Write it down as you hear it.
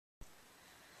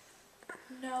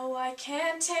No, I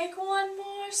can't take one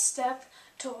more step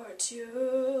towards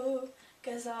you,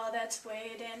 'cause all that's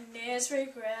waiting is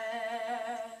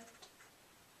regret.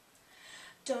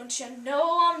 Don't you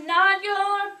know I'm not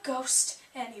your ghost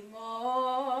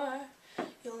anymore?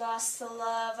 You lost the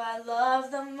love I love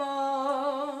the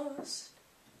most.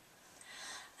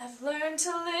 I've learned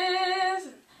to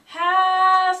live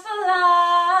half a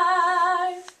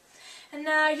life, and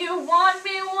now you want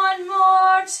me one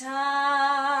more time.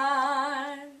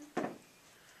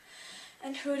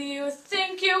 And who do you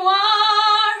think you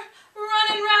are,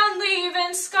 running round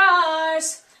leaving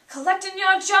scars, collecting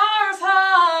your jar of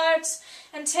hearts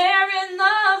and tearing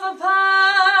love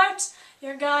apart?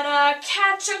 You're gonna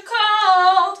catch a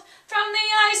cold from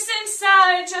the ice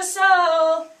inside your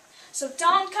soul, so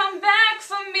don't come back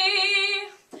for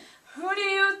me. Who do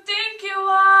you think you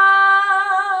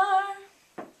are?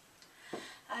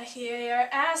 I hear you're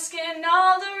asking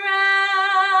all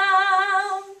around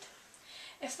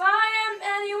if I am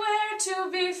anywhere to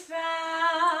be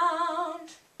found,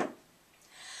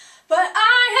 but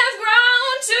I have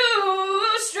grown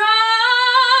too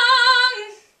strong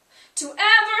to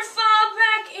ever fall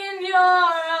back in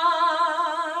your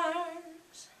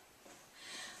arms.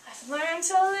 I've learned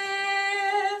to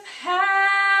live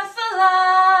half a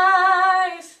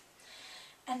life,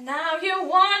 and now you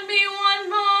want me one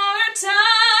more time.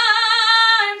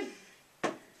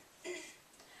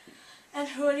 And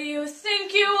who do you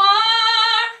think you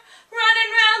are,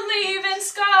 running round leaving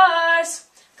scars,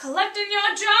 collecting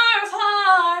your jar of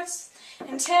hearts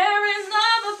and tearing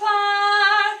love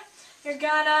apart? You're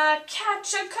gonna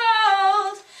catch a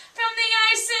cold from the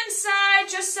ice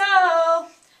inside your soul,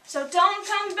 so don't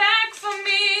come back for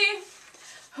me.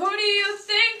 Who do you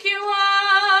think you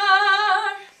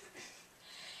are?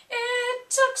 It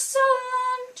took so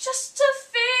long just to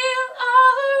feel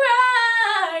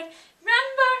alright.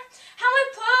 Remember how I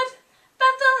put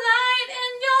back the light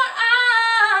in your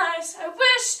eyes? I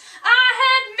wish I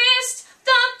had missed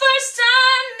the first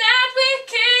time that we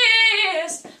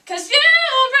kissed, 'cause you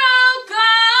broke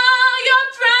all your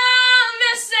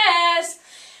promises,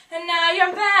 and now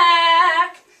you're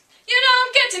back. You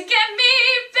don't get to get me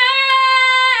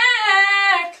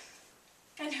back.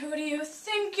 And who do you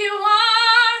think you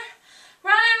are,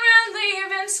 running around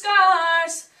leaving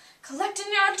scars,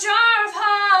 collecting your jar of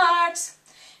hearts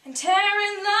and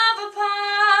tearing love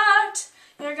apart?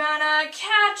 You're gonna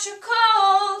catch a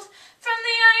cold from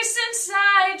the ice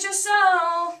inside your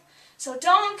soul, so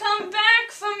don't come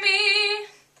back for me.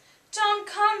 Don't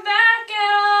come back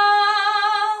at all.